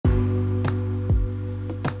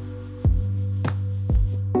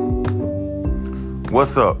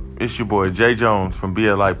What's up? It's your boy Jay Jones from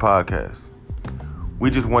BLI Podcast. We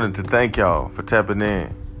just wanted to thank y'all for tapping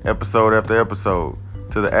in episode after episode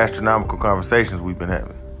to the astronomical conversations we've been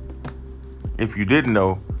having. If you didn't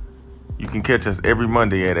know, you can catch us every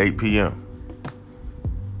Monday at 8 p.m.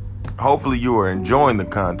 Hopefully you are enjoying the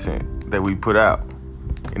content that we put out.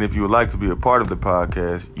 And if you would like to be a part of the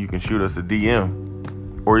podcast, you can shoot us a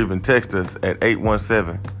DM or even text us at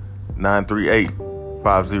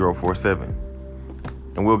 817-938-5047.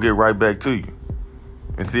 And we'll get right back to you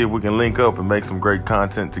and see if we can link up and make some great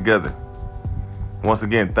content together. Once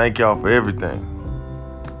again, thank y'all for everything.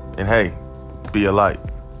 And hey, be a light.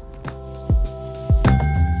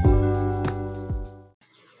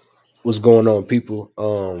 What's going on, people?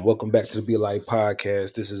 Welcome back to the Be Light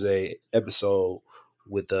Podcast. This is a episode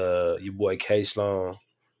with your boy K Sloan,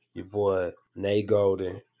 your boy Nate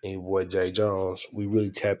Golden, and your boy Jay Jones. We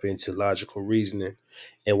really tap into logical reasoning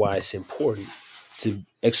and why it's important to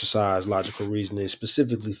exercise logical reasoning,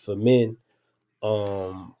 specifically for men.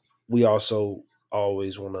 We also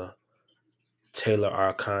always want to tailor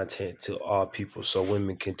our content to all people so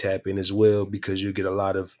women can tap in as well, because you get a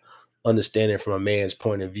lot of understanding from a man's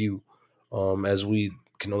point of view, as we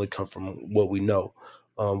can only come from what we know.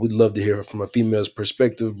 We'd love to hear from a female's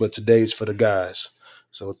perspective, but today's for the guys.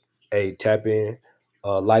 So, hey, tap in,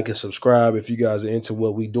 like and subscribe if you guys are into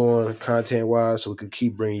what we doing content-wise, so we can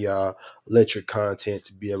keep bringing y'all electric content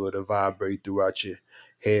to be able to vibrate throughout your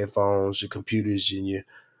headphones, your computers, and your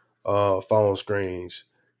phone screens.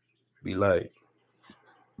 Be like,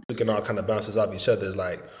 we can all kind of bounces off each other. Is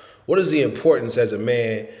like, what is the importance as a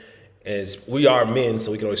man, as we are men,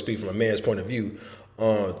 so we can always speak from a man's point of view,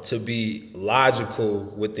 to be logical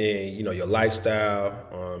within, your lifestyle,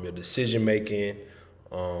 your decision making,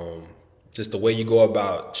 just the way you go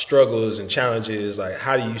about struggles and challenges. Like,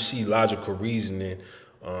 how do you see logical reasoning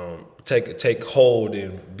take hold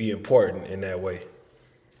and be important in that way?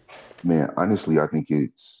 Man, honestly, I think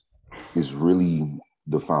it's really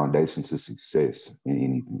the foundation to success in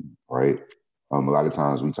anything, right? A lot of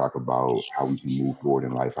times we talk about how we can move forward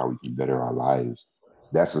in life, how we can better our lives.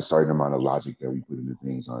 That's a certain amount of logic that we put into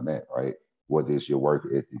things on that, right? Whether it's your work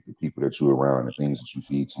ethic, the people that you're around, the things that you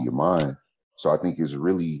feed to your mind. So I think it's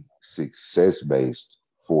really success-based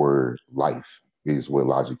for life is what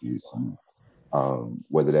logic is to me.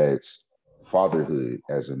 Whether that's fatherhood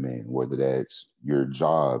as a man, whether that's your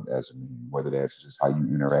job as a man, whether that's just how you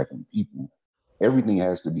interact with people, everything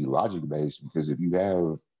has to be logic based, because if you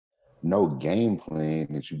have no game plan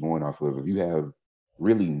that you're going off of, if you have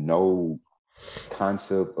really no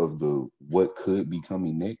concept of the what could be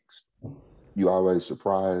coming next, you always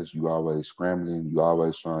surprised, you always scrambling, you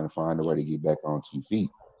always trying to find a way to get back on 2 feet.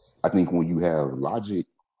 I think when you have logic,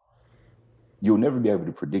 you'll never be able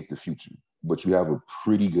to predict the future, but you have a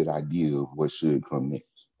pretty good idea of what should come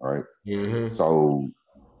next. All right. Mm-hmm. So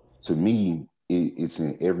to me, it's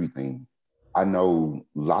in everything. I know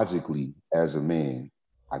logically as a man,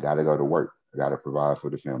 I got to go to work. I got to provide for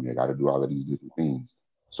the family. I got to do all of these different things.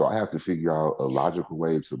 So I have to figure out a logical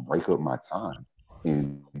way to break up my time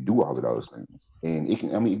and do all of those things. And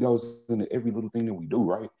it goes into every little thing that we do,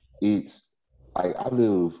 right? It's like I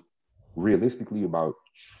live realistically about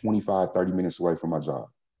 25, 30 minutes away from my job.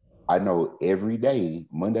 I know every day,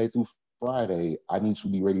 Monday through Friday, I need to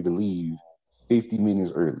be ready to leave 50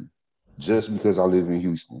 minutes early just because I live in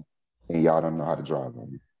Houston and y'all don't know how to drive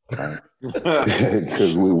on me, right?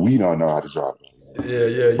 Because we don't know how to drive on me.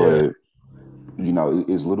 Yeah. But,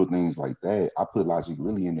 it's little things like that. I put logic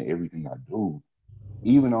really into everything I do.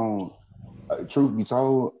 Even on, truth be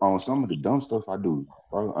told, on some of the dumb stuff I do,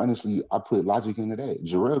 bro, honestly, I put logic into that.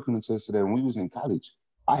 Jarrell can attest to that. When we was in college,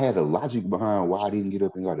 I had a logic behind why I didn't get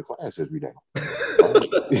up and go to class every day.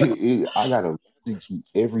 Right? I got a logic to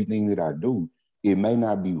everything that I do. It may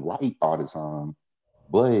not be right all the time,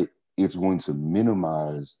 but it's going to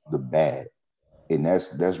minimize the bad. And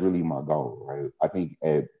that's really my goal, right? I think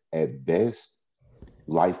at best,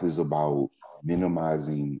 life is about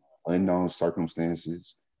minimizing unknown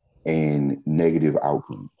circumstances and negative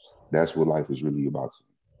outcomes. That's what life is really about.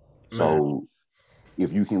 So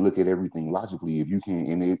if you can look at everything logically, if you can,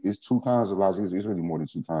 and it's two kinds of logic, it's really more than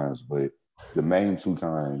two kinds, but the main two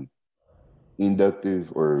kinds,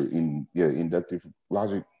 inductive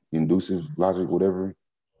logic, inducive logic, whatever,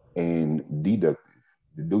 and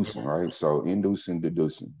deducing, right? So inducing,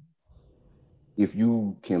 deducing. If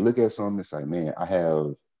you can look at something and say, man, I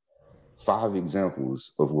have 5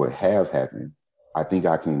 examples of what have happened, I think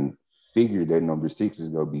I can figure that number 6 is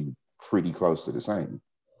going to be pretty close to the same.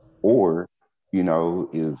 Or,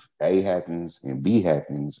 if A happens and B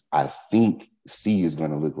happens, I think C is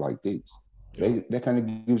going to look like this. That kind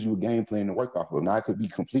of gives you a game plan to work off of. Now, I could be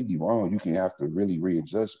completely wrong. You can have to really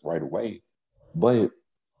readjust right away, but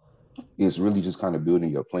it's really just kind of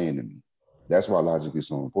building your plan to me. That's why logic is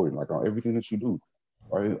so important. Like on everything that you do,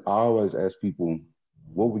 right? I always ask people,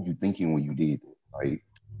 what were you thinking when you did it? Like,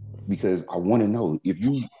 because I want to know if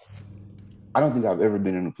you, I don't think I've ever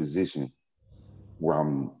been in a position where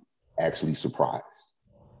I'm actually surprised.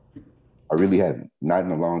 I really haven't. Not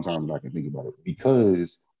in a long time that I can think about it.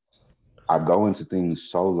 Because I go into things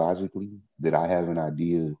so logically that I have an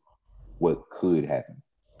idea what could happen.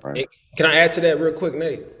 Right. Hey, can I add to that real quick,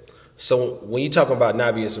 Nate? So when you're talking about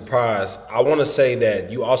not being surprised, I want to say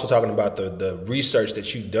that you also talking about the research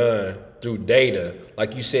that you've done through data.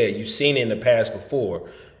 Like you said, you've seen it in the past before,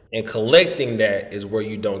 and collecting that is where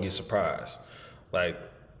you don't get surprised. Like,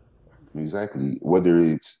 Exactly. Whether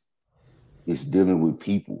it's dealing with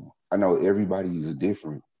people. I know everybody is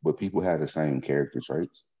different, but people have the same character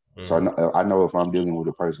traits. So I know if I'm dealing with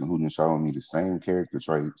a person who didn't show me the same character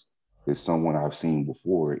traits as someone I've seen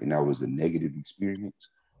before, and that was a negative experience,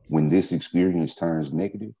 when this experience turns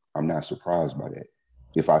negative, I'm not surprised by that.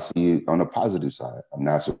 If I see it on the positive side, I'm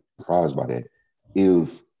not surprised by that.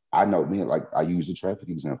 If I know, man, like I use the traffic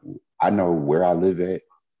example, I know where I live at,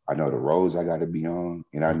 I know the roads I got to be on,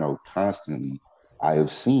 and I know constantly I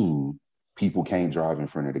have seen people can't drive in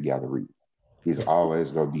front of the Galleria. It's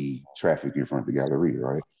always going to be traffic in front of the Galleria,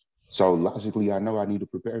 right? So logically, I know I need to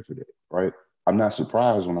prepare for that, right? I'm not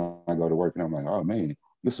surprised when I go to work and I'm like, oh man,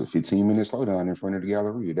 it's a 15-minute slowdown in front of the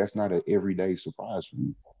Galleria. That's not an everyday surprise for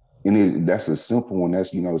me. And that's a simple one.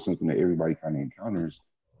 That's, something that everybody kind of encounters.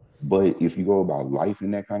 But if you go about life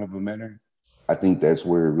in that kind of a manner, I think that's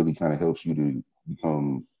where it really kind of helps you to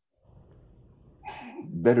become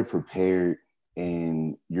better prepared,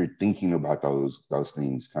 and you're thinking about those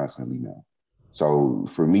things constantly now. So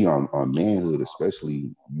for me on manhood,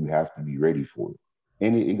 especially, you have to be ready for it.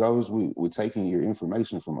 And it goes with taking your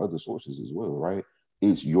information from other sources as well, right?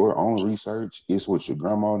 It's your own research. It's what your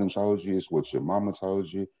grandma done told you. It's what your mama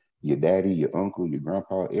told you, your daddy, your uncle, your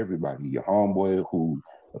grandpa, everybody, your homeboy who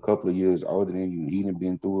a couple of years older than you, he done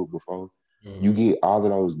been through it before. You get all of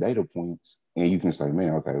those data points and you can say,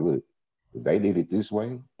 man, okay, look, if they did it this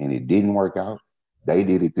way and it didn't work out, they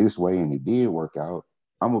did it this way and it did work out,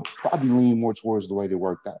 I'm gonna probably lean more towards the way they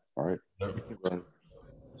worked out. All right. Right.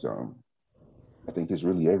 So I think it's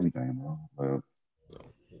really everything, man.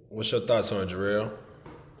 what's your thoughts on it, Jarrell?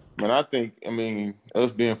 And I mean,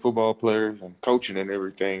 us being football players and coaching and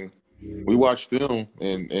everything, we watch film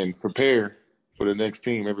and prepare for the next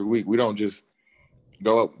team every week. We don't just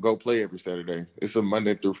go play every Saturday. It's a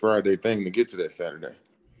Monday through Friday thing to get to that Saturday.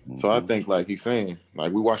 So I think, like he's saying,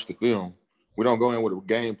 like we watch the film. We don't go in with a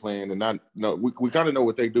game plan and not know. We kind of know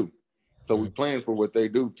what they do. So we plan for what they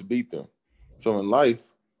do to beat them. So in life,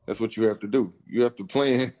 that's what you have to do. You have to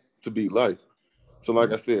plan to beat life. So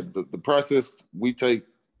like I said, the process we take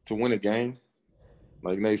to win a game,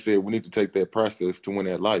 like Nate said, we need to take that process to win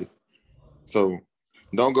that life. So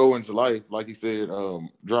don't go into life, like he said,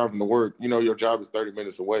 driving to work. Your job is 30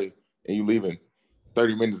 minutes away and you leaving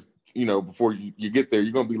 30 minutes, before you get there.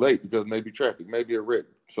 You're going to be late because maybe traffic, maybe a wreck.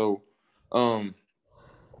 So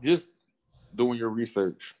just doing your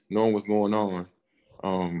research, knowing what's going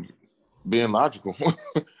on, being logical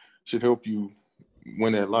should help you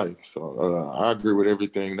win that life. So I agree with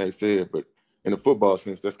everything they said, but in the football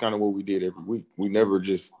sense, that's kind of what we did every week. We never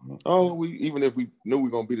just, even if we knew we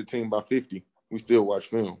were going to beat a team by 50, we still watch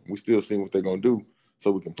film. We still see what they're going to do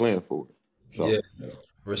so we can plan for it. So Yeah.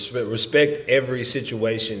 Respect every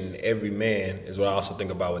situation, every man is what I also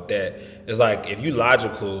think about with that. It's like if you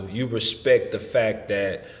logical, you respect the fact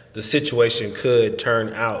that the situation could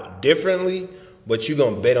turn out differently, but you're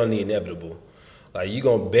gonna bet on the inevitable. Like you're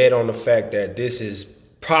gonna bet on the fact that this is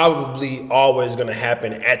probably always gonna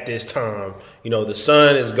happen at this time. The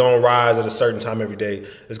sun is gonna rise at a certain time every day.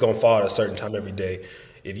 It's gonna fall at a certain time every day.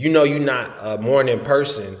 If you know you're not a morning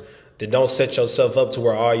person, then don't set yourself up to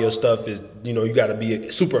where all your stuff is, you got to be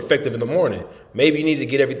super effective in the morning. Maybe you need to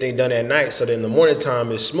get everything done at night so that in the morning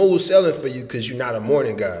time it's smooth sailing for you because you're not a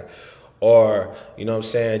morning guy. Or, what I'm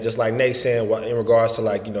saying, just like Nate saying in regards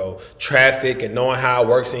to traffic and knowing how it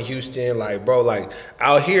works in Houston, like, bro, like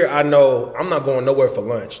out here, I know I'm not going nowhere for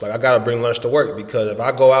lunch. Like I got to bring lunch to work because if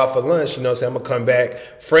I go out for lunch, I'm going to come back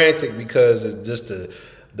frantic because it's just the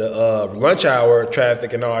lunch hour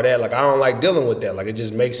traffic and all that. Like I don't like dealing with that. Like it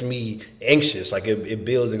just makes me anxious. Like it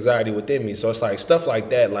builds anxiety within me. So it's like stuff like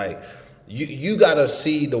that. Like you gotta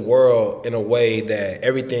see the world in a way that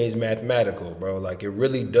everything's mathematical, bro. Like it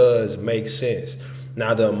really does make sense.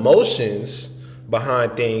 Now the emotions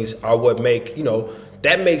behind things are what make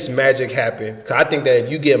that makes magic happen. Cause I think that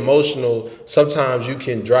if you get emotional, sometimes you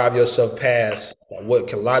can drive yourself past what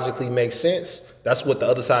can logically make sense. That's what the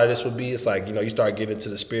other side of this would be. It's like, you start getting into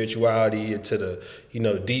the spirituality, into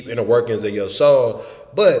the, deep inner workings of your soul.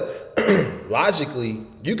 But logically,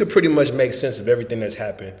 you could pretty much make sense of everything that's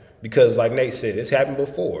happened because like Nate said, it's happened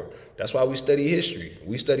before. That's why we study history.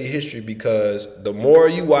 We study history because the more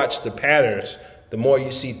you watch the patterns, the more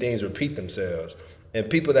you see things repeat themselves. And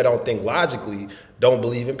people that don't think logically don't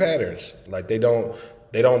believe in patterns. Like they don't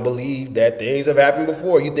believe that things have happened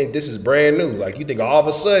before. You think this is brand new. Like you think all of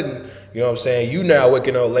a sudden, you now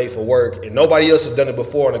waking up late for work and nobody else has done it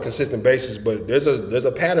before on a consistent basis. But there's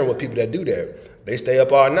a pattern with people that do that. They stay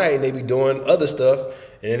up all night and they be doing other stuff.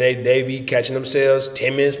 And then they be catching themselves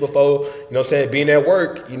 10 minutes before, being at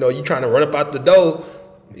work. You trying to run up out the door.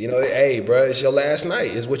 Hey, bro, it's your last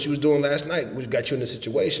night. It's what you was doing last night, which got you in the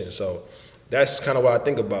situation. So that's kind of what I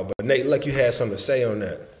think about. But Nate, like you had something to say on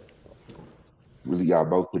that. Really, y'all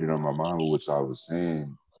both put it on my mind with what I was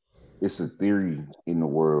saying. It's a theory in the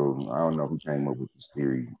world. I don't know who came up with this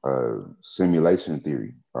theory, simulation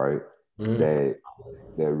theory, right? Mm-hmm.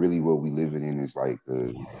 That really what we living in is like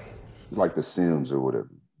the Sims or whatever.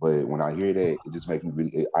 But when I hear that, it just makes me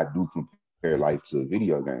really. I do compare life to a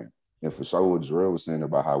video game. And for sure, what Jarrell was saying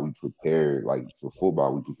about how we prepare, like for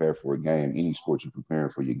football, we prepare for a game. Any sport you're preparing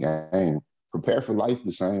for your game, prepare for life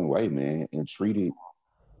the same way, man, and treat it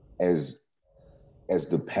as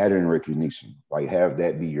the pattern recognition. Like have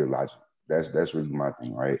that be your logic. That's really my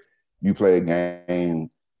thing, right? You play a game,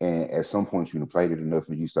 and at some point you played it enough,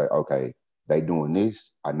 and you say, okay, they doing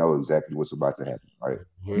this. I know exactly what's about to happen, right?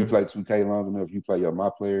 Mm-hmm. You play 2K long enough, you play your My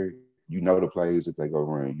Player, you know the plays that they go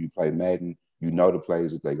run. You play Madden, you know the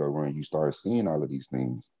plays that they go run. You start seeing all of these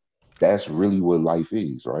things. That's really what life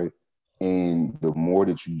is, right? And the more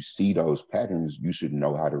that you see those patterns, you should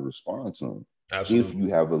know how to respond to them. Absolutely. If you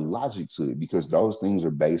have a logic to it, because those things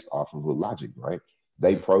are based off of a logic, right?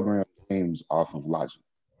 They program games off of logic.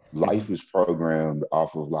 Life is programmed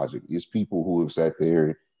off of logic. It's people who have sat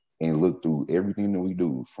there and looked through everything that we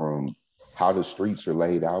do, from how the streets are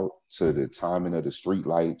laid out to the timing of the street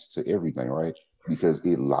lights to everything, right? Because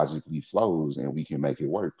it logically flows and we can make it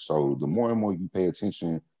work. So the more and more you pay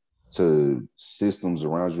attention to systems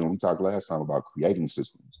around you, and we talked last time about creating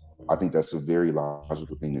systems, I think that's a very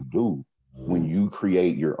logical thing to do. When you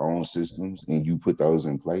create your own systems and you put those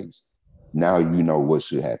in place, now you know what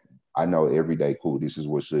should happen. I know every day, cool, this is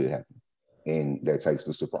what should happen. And that takes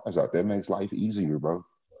the surprise out. That makes life easier, bro.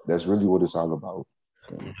 That's really what it's all about.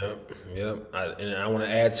 Yep. And I want to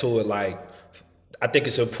add to it, like, I think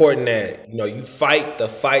it's important that, you fight the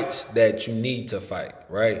fights that you need to fight,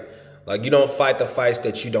 right? Like, you don't fight the fights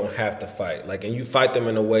that you don't have to fight. Like, and you fight them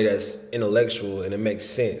in a way that's intellectual and it makes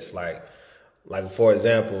sense. Like for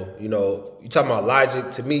example, you talking about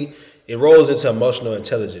logic. To me, it rolls into emotional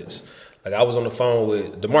intelligence. Like I was on the phone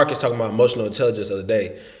with DeMarcus talking about emotional intelligence the other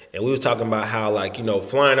day, and we was talking about how, like,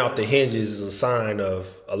 flying off the hinges is a sign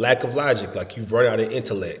of a lack of logic. Like you've run out of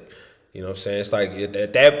intellect. You know what I'm saying? It's like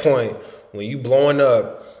at that point, when you blowing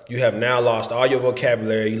up, you have now lost all your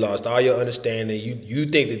vocabulary, you lost all your understanding. You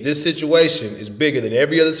think that this situation is bigger than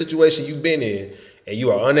every other situation you've been in, and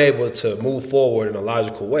you are unable to move forward in a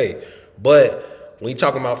logical way. But when you're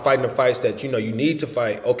talking about fighting the fights that you need to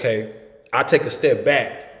fight, okay, I take a step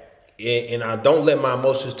back and I don't let my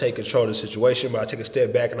emotions take control of the situation, but I take a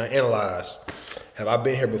step back and I analyze. Have I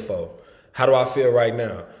been here before? How do I feel right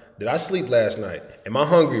now? Did I sleep last night? Am I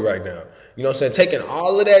hungry right now? You know what I'm saying? Taking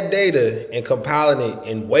all of that data and compiling it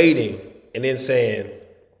and waiting and then saying,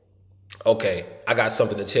 okay, I got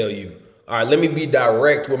something to tell you. All right, let me be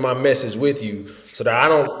direct with my message with you so that I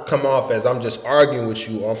don't come off as I'm just arguing with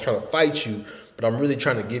you or I'm trying to fight you, but I'm really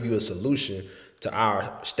trying to give you a solution to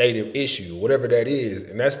our stated issue, whatever that is.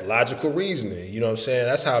 And that's logical reasoning. You know what I'm saying?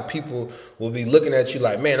 That's how people will be looking at you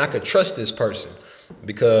like, man, I could trust this person.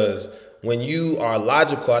 Because when you are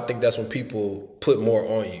logical, I think that's when people put more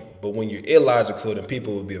on you. But when you're illogical, then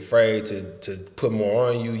people will be afraid to put more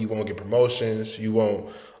on you. You won't get promotions. You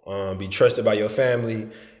won't be trusted by your family.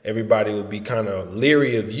 Everybody will be kind of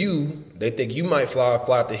leery of you. They think you might fly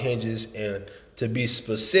off the hinges. And to be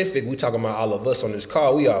specific, we talking about all of us on this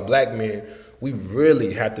call. We are black men. We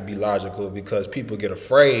really have to be logical because people get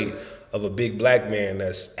afraid of a big black man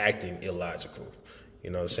that's acting illogical. You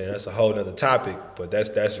know what I'm saying? That's a whole nother topic, but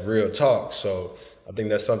that's real talk. So I think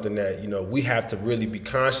that's something that, we have to really be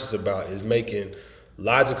conscious about, is making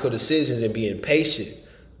logical decisions and being patient.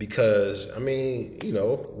 Because,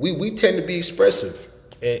 we tend to be expressive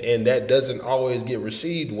and that doesn't always get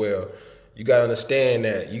received well. You got to understand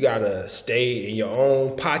that you got to stay in your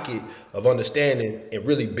own pocket of understanding and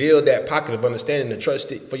really build that pocket of understanding and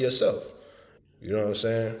trust it for yourself. You know what I'm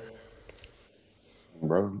saying?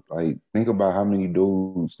 bro. Like, think about how many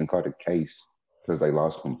dudes can caught a case because they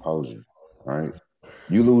lost composure, right?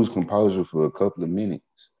 You lose composure for a couple of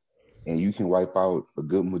minutes and you can wipe out a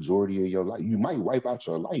good majority of your life. You might wipe out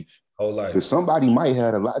your life Whole because life. somebody might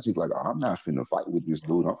have a logic like, I'm not finna fight with this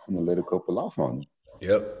dude. I'm finna let a couple off on him.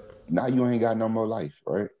 Yep. Now you ain't got no more life,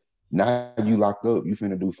 right? Now you locked up. You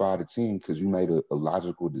finna do 5 to 10 because you made a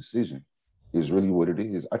logical decision. Is really what it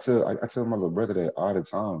is. I tell my little brother that all the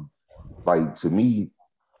time. Like, to me,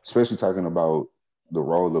 especially talking about the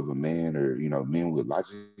role of a man, or men with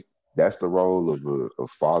logic, that's the role of a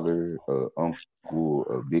father, a uncle,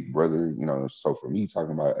 a big brother. So for me,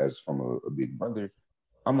 talking about as from a big brother,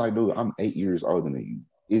 I'm like, dude, I'm 8 years older than you.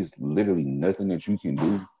 It's literally nothing that you can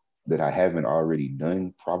do that I haven't already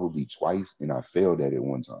done probably twice, and I failed at it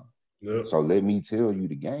one time. Yep. So let me tell you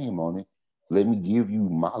the game on it. Let me give you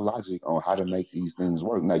my logic on how to make these things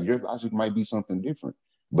work. Now, your logic might be something different,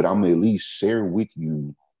 but I'm gonna at least share with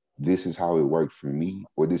you, this is how it worked for me,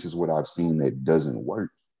 or this is what I've seen that doesn't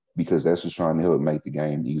work, because that's just trying to help make the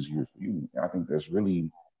game easier for you. And I think that's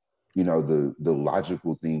really, the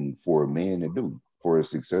logical thing for a man to do. For a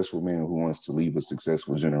successful man who wants to leave a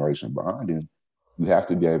successful generation behind him, you have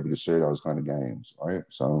to be able to share those kind of games, right?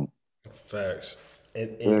 So, Facts.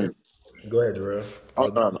 And Yeah. go ahead, Jarrell.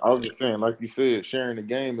 I was just saying, like you said, sharing the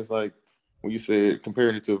game is like when you said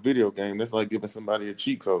comparing it to a video game. That's like giving somebody a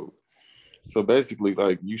cheat code. So basically,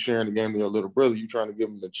 like you sharing the game with your little brother, you trying to give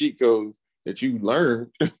him the cheat codes that you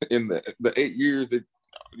learned in the 8 years that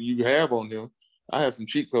you have on him. I have some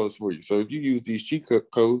cheat codes for you. So if you use these cheat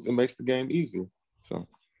codes, it makes the game easier. So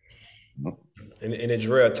And then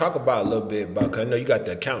Jarrell, talk about a little bit about, because I know you got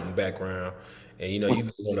the accounting background, and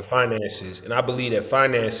you've been on the finances, and I believe that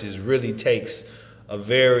finances really takes a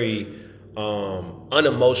very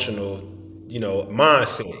unemotional,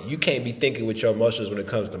 mindset. You can't be thinking with your emotions when it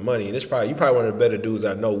comes to money, and you probably one of the better dudes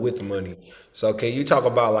I know with money. So can you talk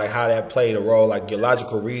about like how that played a role, like your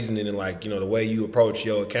logical reasoning, and like the way you approach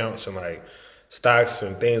your accounts and like stocks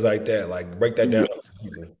and things like that? Like break that down yeah. for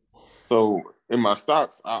people. So in my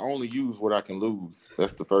stocks, I only use what I can lose.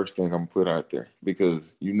 That's the first thing I'm gonna put out there,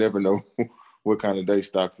 because you never know what kind of day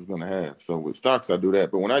stocks is gonna have. So with stocks, I do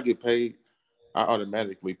that. But when I get paid, I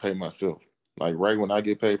automatically pay myself. Like right when I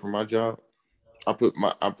get paid from my job, I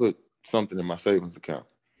put something in my savings account,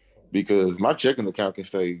 because my checking account can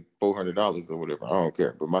say $400 or whatever. I don't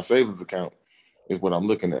care, but my savings account is what I'm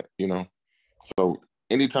looking at. So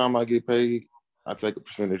anytime I get paid, I take a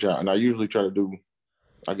percentage out, and I usually try to do.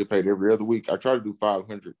 I get paid every other week. I try to do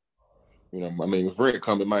 500. I mean, if rent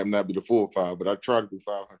come, it might not be the full 5, but I try to do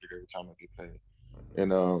 500 every time I get paid.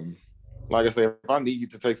 And like I said, if I need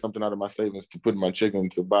to take something out of my savings to put in my chicken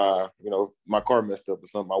to buy, if my car messed up or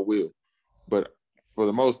something, I will. But for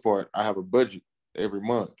the most part, I have a budget every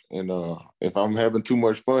month. And if I'm having too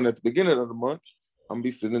much fun at the beginning of the month, I'm gonna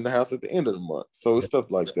be sitting in the house at the end of the month. So it's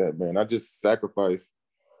stuff like that, man. I just sacrifice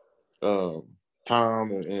um,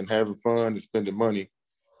 time and having fun and spending money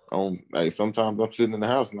on. Like, sometimes I'm sitting in the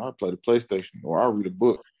house and I play the PlayStation or I read a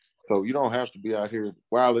book. So you don't have to be out here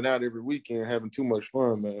wilding out every weekend having too much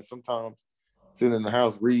fun, man. Sometimes sitting in the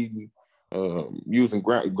house reading, using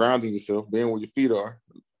grounding yourself, being where your feet are,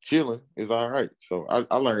 chilling is all right. So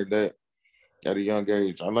I learned that at a young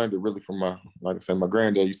age. I learned it really from like I said, my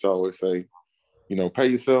granddad used to always say, pay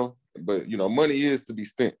yourself, but money is to be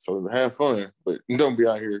spent. So have fun, but don't be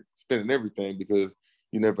out here spending everything, because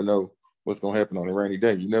you never know what's gonna happen on a rainy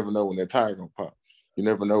day. You never know when that tire gonna pop. You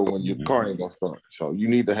never know when your car ain't gonna start. So you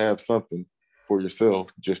need to have something for yourself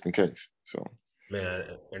just in case. So Man,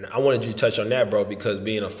 and I wanted you to touch on that, bro, because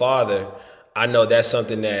being a father, I know that's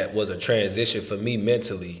something that was a transition for me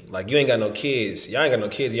mentally. Like, you ain't got no kids. Y'all ain't got no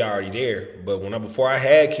kids, y'all already there. But before I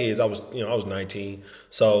had kids, I was 19.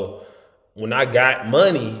 So when I got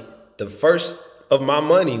money, the first of my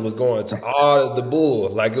money was going to all of the bull.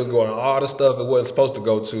 Like, it was going to all the stuff it wasn't supposed to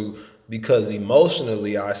go to, because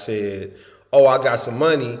emotionally I said, oh, I got some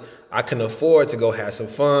money. I can afford to go have some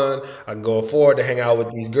fun. I can go afford to hang out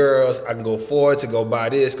with these girls. I can go afford to go buy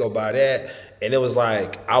this, go buy that. And it was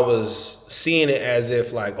like I was seeing it as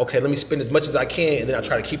if like, okay, let me spend as much as I can, and then I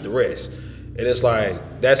try to keep the rest. And it's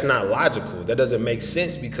like, that's not logical. That doesn't make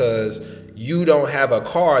sense, because you don't have a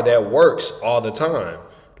car that works all the time.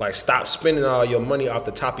 Like, stop spending all your money off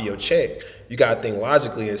the top of your check. You got to think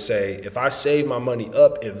logically and say, if I save my money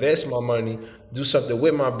up, invest my money, do something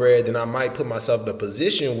with my bread, then I might put myself in a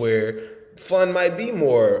position where fun might be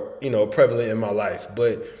more, prevalent in my life.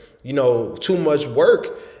 But, too much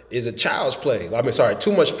work is a child's play. I mean, sorry,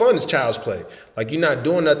 too much fun is child's play. Like, you're not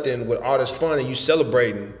doing nothing with all this fun and you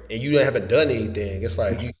celebrating and you haven't done anything. It's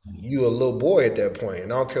like you a little boy at that point.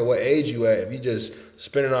 And I don't care what age you at. If you just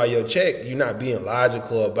spending all your check, you're not being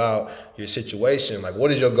logical about your situation. Like,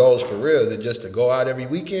 what is your goals for real? Is it just to go out every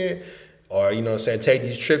weekend? Or, you know what I'm saying, take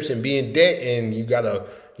these trips and be in debt and you gotta,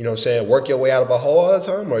 you know what I'm saying, work your way out of a hole all the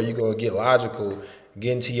time? Or are you gonna get logical,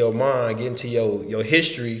 get into your mind, get into your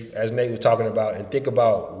history, as Nate was talking about, and think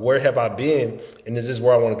about where have I been and is this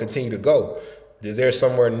where I want to continue to go? Is there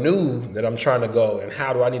somewhere new that I'm trying to go, and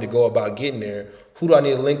how do I need to go about getting there? Who do I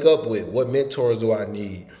need to link up with? What mentors do I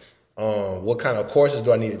need? What kind of courses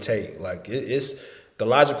do I need to take? Like, it's the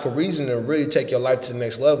logical reason to really take your life to the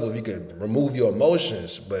next level if you could remove your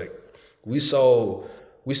emotions. But we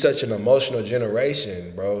such an emotional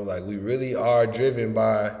generation, bro. Like, we really are driven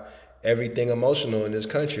by everything emotional in this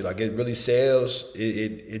country. Like, it really sells.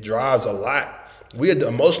 It drives a lot. We are the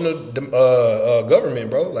emotional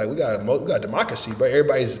government, bro. Like, we got democracy, but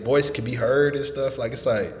everybody's voice can be heard and stuff. Like,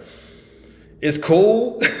 it's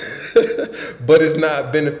cool, but it's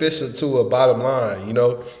not beneficial to a bottom line. You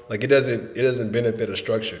know, like, it doesn't benefit a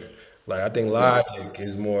structure. Like, I think logic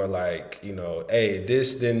is more like, you know, hey,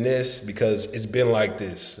 this, then this, because it's been like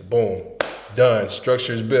this. Boom, done.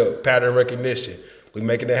 Structure is built. Pattern recognition. We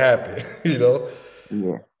making it happen, you know?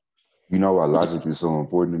 Yeah. You know why logic is so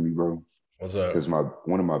important to me, bro? What's up? Because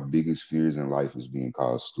one of my biggest fears in life is being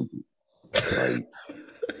called stupid. Like,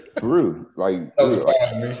 for real. Like, That was real.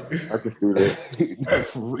 me. I can see that. No,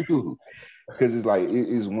 for real. Because it's like, it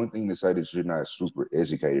is one thing to say that you're not super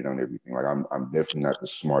educated on everything. Like, I'm definitely not the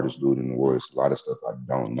smartest dude in the world. It's a lot of stuff I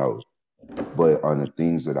don't know. But on the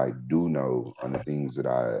things that I do know, on the things that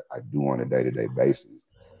I do on a day-to-day basis,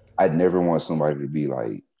 I'd never want somebody to be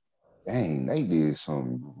like, dang, they did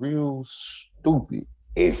something real stupid.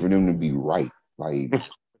 And for them to be right. Like,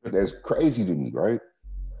 that's crazy to me, right?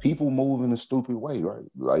 People move in a stupid way, right?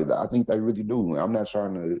 Like, I think they really do. I'm not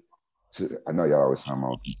trying to I know y'all always talking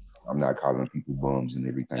about people. I'm not calling people bums and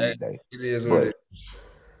everything today. It is what But it is.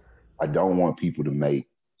 I don't want people to make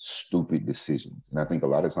stupid decisions. And I think a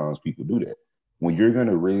lot of times people do that. When you're going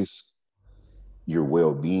to risk your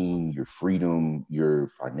well-being, your freedom,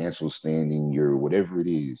 your financial standing, your whatever it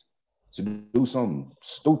is, to do something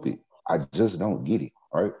stupid, I just don't get it,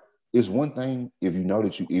 right? It's one thing if you know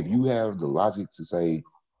that if you have the logic to say,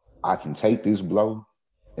 I can take this blow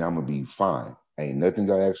and I'm gonna be fine. Ain't nothing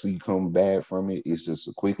gonna actually come bad from it. It's just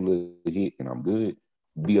a quick little hit and I'm good.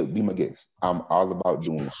 Be my guest. I'm all about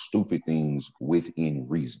doing stupid things within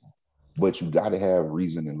reason. But you gotta have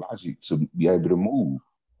reason and logic to be able to move.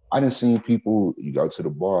 I done seen people, you go to the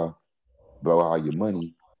bar, blow all your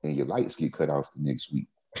money, and your lights get cut off the next week.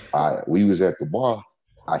 We was at the bar,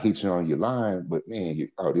 I hit you on your line, but man,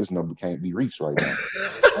 this number can't be reached right now.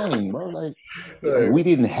 Dang, bro, like, we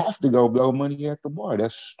didn't have to go blow money at the bar.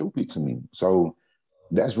 That's stupid to me. So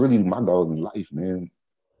that's really my goal in life, man,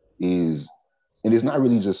 and it's not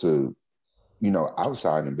really just a,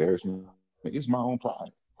 outside embarrassment. It's my own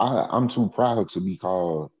pride. I'm too proud to be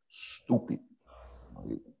called stupid.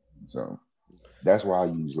 So that's why I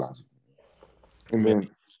use logic. And then,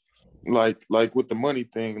 like with the money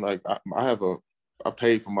thing, like I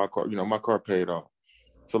paid for my car. My car paid off.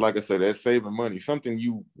 So like I said, that's saving money. Something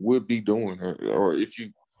you would be doing, or if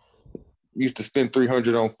you used to spend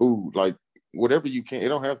 $300 on food, like whatever you can. It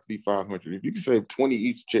don't have to be $500. If you can save 20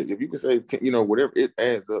 each check, if you can save 10, whatever, it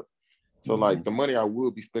adds up. So like the money I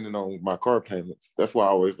would be spending on my car payments, that's why I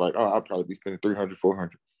always like, I'll probably be spending $300,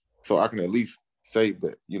 $400, so I can at least save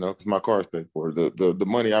that, because my car is paid for. The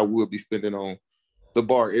money I would be spending on the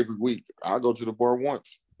bar every week, I go to the bar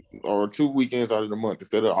once or 2 weekends out of the month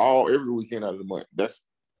instead of every weekend out of the month. That's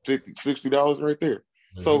 $50, $60 right there.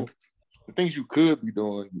 Mm-hmm. So the things you could be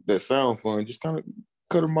doing that sound fun, just kind of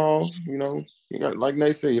cut them off. You got, like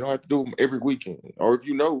Nate said, you don't have to do them every weekend. Or if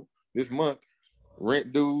this month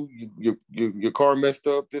rent due, your car messed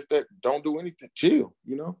up, this, that, don't do anything. Chill,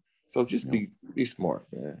 So just be smart,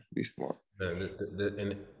 man. Be smart.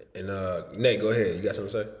 And Nate, go ahead. You got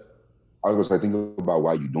something to say? I was gonna say, think about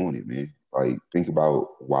why you're doing it, man. Like, think about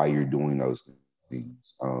why you're doing those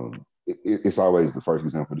things. It's always the first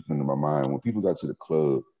example that comes to my mind. When people go to the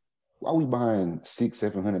club, why are we buying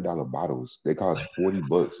 $600-$700 bottles? They cost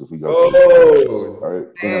 $40 if we go. Right?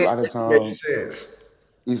 And a lot of times,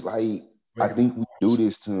 it's like, I think we do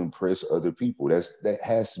this to impress other people. That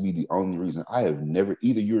has to be the only reason. I have never,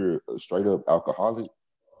 either you're a straight up alcoholic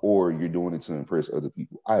or you're doing it to impress other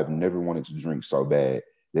people. I have never wanted to drink so bad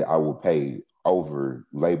that I will pay over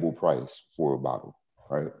label price for a bottle,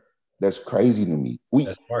 right? That's crazy to me. We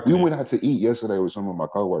went out to eat yesterday with some of my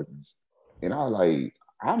coworkers, and I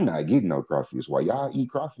I'm not getting no crawfish. Why y'all eat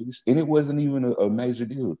crawfish? And it wasn't even a major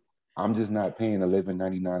deal. I'm just not paying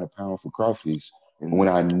 $11.99 a pound for crawfish when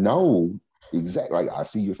I know exactly. Like I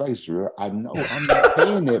see your face, Drew. I know I'm not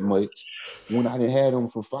paying that much when I didn't had them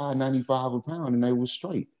for $5.95 a pound and they was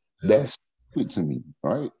straight. That's stupid to me,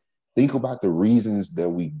 right? Think about the reasons that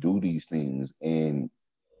we do these things, and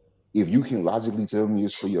if you can logically tell me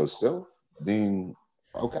it's for yourself, then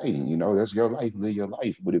okay, you know, that's your life, live your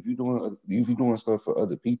life. But if you're doing stuff for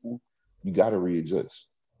other people, you got to readjust.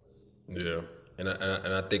 Yeah. And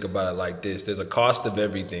I think about it like this. There's a cost of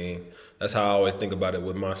everything. That's how I always think about it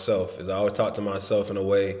with myself. Is I always talk to myself in a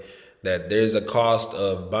way that there's a cost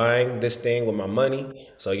of buying this thing with my money.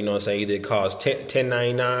 So, you know what I'm saying? Either it costs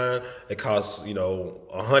 $10.99, it costs, you know,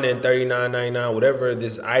 $139.99, whatever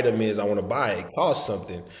this item is I want to buy, it costs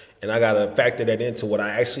something. And I got to factor that into what I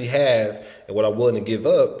actually have and what I'm willing to give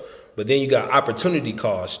up. But then you got opportunity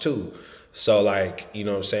costs too. So like, you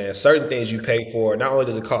know what I'm saying? Certain things you pay for, not only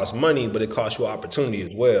does it cost money, but it costs you opportunity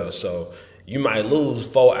as well. So you might lose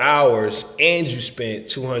 4 hours and you spent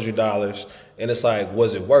 $200, and it's like,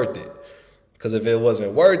 was it worth it? Because if it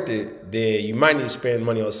wasn't worth it, then you might need to spend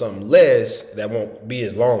money on something less that won't be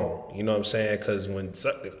as long. You know what I'm saying? Because when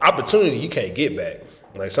opportunity, you can't get back.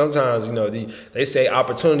 Like sometimes, you know, they say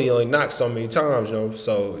opportunity only knocks so many times, you know.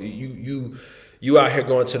 So you out here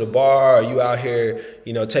going to the bar, or you out here,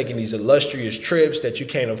 you know, taking these illustrious trips that you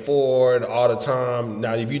can't afford all the time.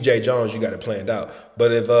 Now, if you Jay Jones, you got it planned out.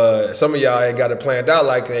 But if some of y'all ain't got it planned out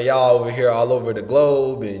like that, y'all over here all over the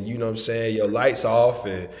globe, and you know what I'm saying, your lights off,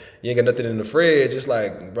 and you ain't got nothing in the fridge, it's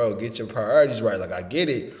like, bro, get your priorities right. Like, I get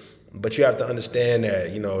it. But you have to understand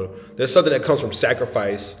that, you know, there's something that comes from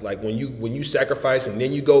sacrifice. Like when you sacrifice and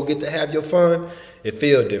then you go get to have your fun, it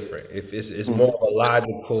feels different. If it's more of a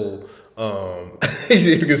logical,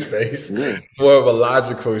 his face, more of a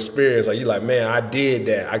logical experience. Like you like, man, I did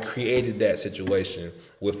that. I created that situation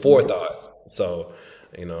with forethought. So,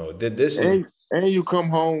 you know, this is. And you come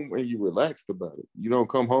home and you relaxed about it. You don't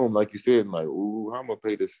come home like you said, and like, ooh, how am I gonna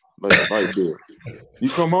pay this light bill? You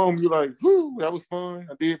come home, you're like, whoo, that was fun.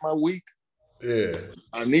 I did my week. Yeah.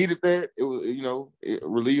 I needed that. It was, you know, it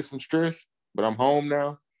relieved some stress, but I'm home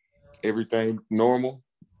now. Everything normal,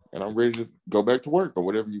 and I'm ready to go back to work or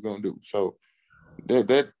whatever you're gonna do. So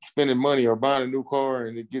that spending money or buying a new car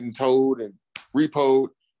and it getting towed and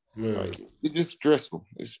repoed, like, it's just stressful.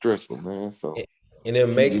 It's stressful, man. So. And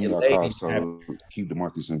it'll make your lady keep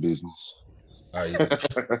DeMarcus in business. All right,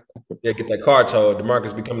 yeah, get that car towed.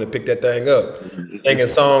 DeMarcus be coming to pick that thing up, singing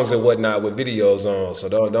songs and whatnot with videos on. So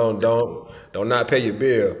don't not pay your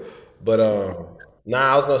bill. But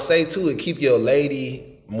I was gonna say too, it keep your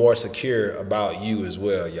lady more secure about you as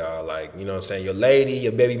well, y'all. Like, you know what I'm saying, your lady,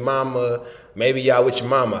 your baby mama, maybe y'all with your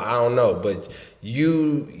mama, I don't know, but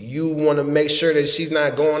you want to make sure that she's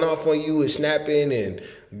not going off on you and snapping, and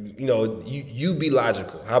you know, you be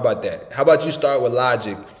logical. How about that? How about you start with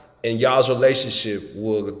logic, and y'all's relationship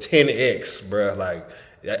will 10x, bro. Like,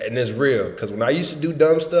 and it's real. Because when I used to do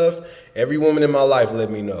dumb stuff, every woman in my life let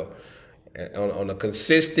me know on a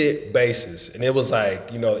consistent basis, and it was like,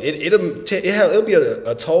 you know, it'll be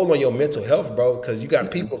a toll on your mental health, bro. Because you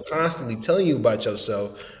got people constantly telling you about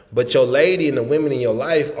yourself, but your lady and the women in your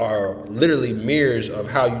life are literally mirrors of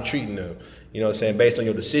how you treating them. You know what I'm saying? Based on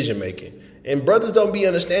your decision making. And brothers don't be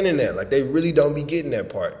understanding that. Like, they really don't be getting that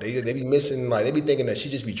part. They be missing, like, they be thinking that she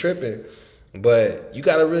just be tripping. But you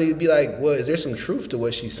got to really be like, well, is there some truth to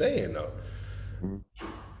what she's saying, though?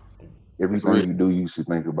 Everything you do, you should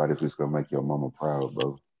think about if it's going to make your mama proud,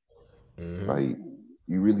 bro. Like,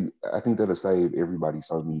 you really, I think that'll save everybody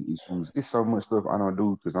so many issues. It's so much stuff I don't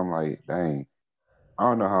do because I'm like, dang, I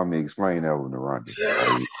don't know how I'm going to explain that with Rhonda.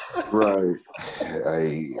 Like,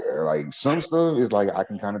 like some stuff is like I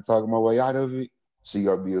can kind of talk my way out of it. She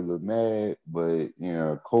gonna be a little mad, but you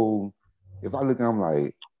know, cool. If I look, I'm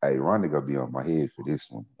like, hey, Rhonda gonna be on my head for this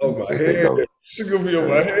one. Oh, my head. She gonna be on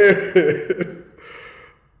my head.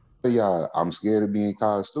 Yeah, I'm scared of being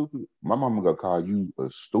called stupid. My mama gonna call you a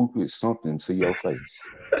stupid something to your face.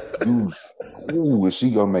 And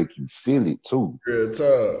she gonna make you feel it too. Real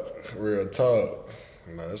talk.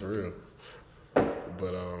 No, that's real.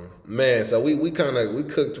 But man, so we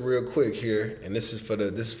cooked real quick here, and this is for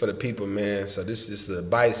the people, man. So this is a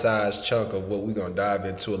bite-sized chunk of what we're gonna dive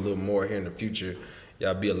into a little more here in the future.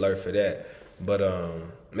 Y'all be alert for that. But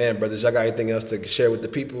man, brothers, y'all got anything else to share with the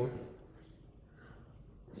people?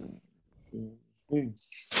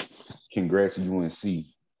 Congrats to UNC.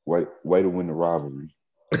 Way to win the rivalry.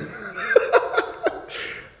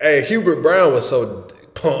 Hey, Hubert Brown was so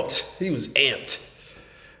pumped. He was amped.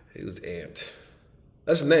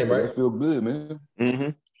 That's his name, right? I feel good, man. Mm-hmm.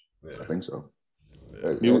 Yeah. I think so. Yeah.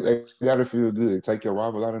 They gotta feel good. Take your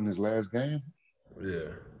rival out in his last game. Yeah.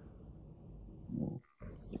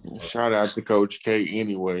 Shout out to Coach K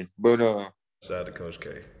anyway. But shout out to Coach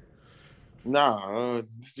K.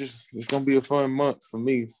 It's gonna be a fun month for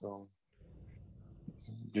me. So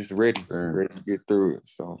just ready to get through it.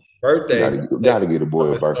 So birthday. Gotta get a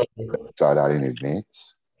boy a birthday shout out in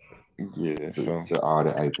advance. Yeah. To all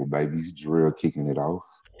the April babies, Drill kicking it off.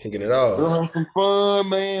 We'll have some fun,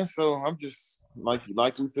 man. So I'm just like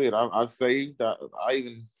we said, I saved. I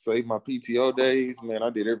even saved my PTO days, man. I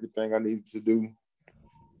did everything I needed to do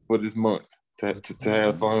for this month to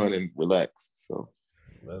have fun and relax. So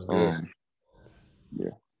that's good.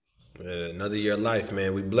 Yeah. Another year of life,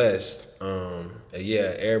 man. We blessed.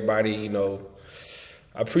 Everybody,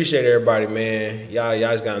 I appreciate everybody, man. Y'all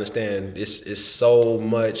just gotta understand. It's so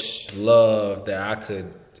much love that I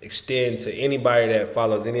could extend to anybody that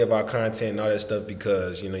follows any of our content and all that stuff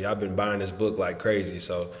because y'all been buying this book like crazy.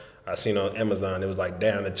 So I seen on Amazon it was like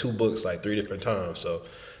down to 2 books like 3 different times. So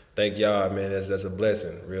thank y'all, man. That's a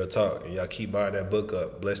blessing. Real talk. And y'all keep buying that book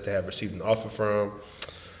up. Blessed to have received an offer from.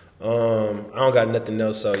 I don't got nothing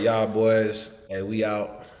else. So y'all boys, hey, we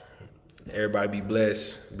out. Everybody be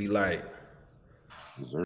blessed. Be light.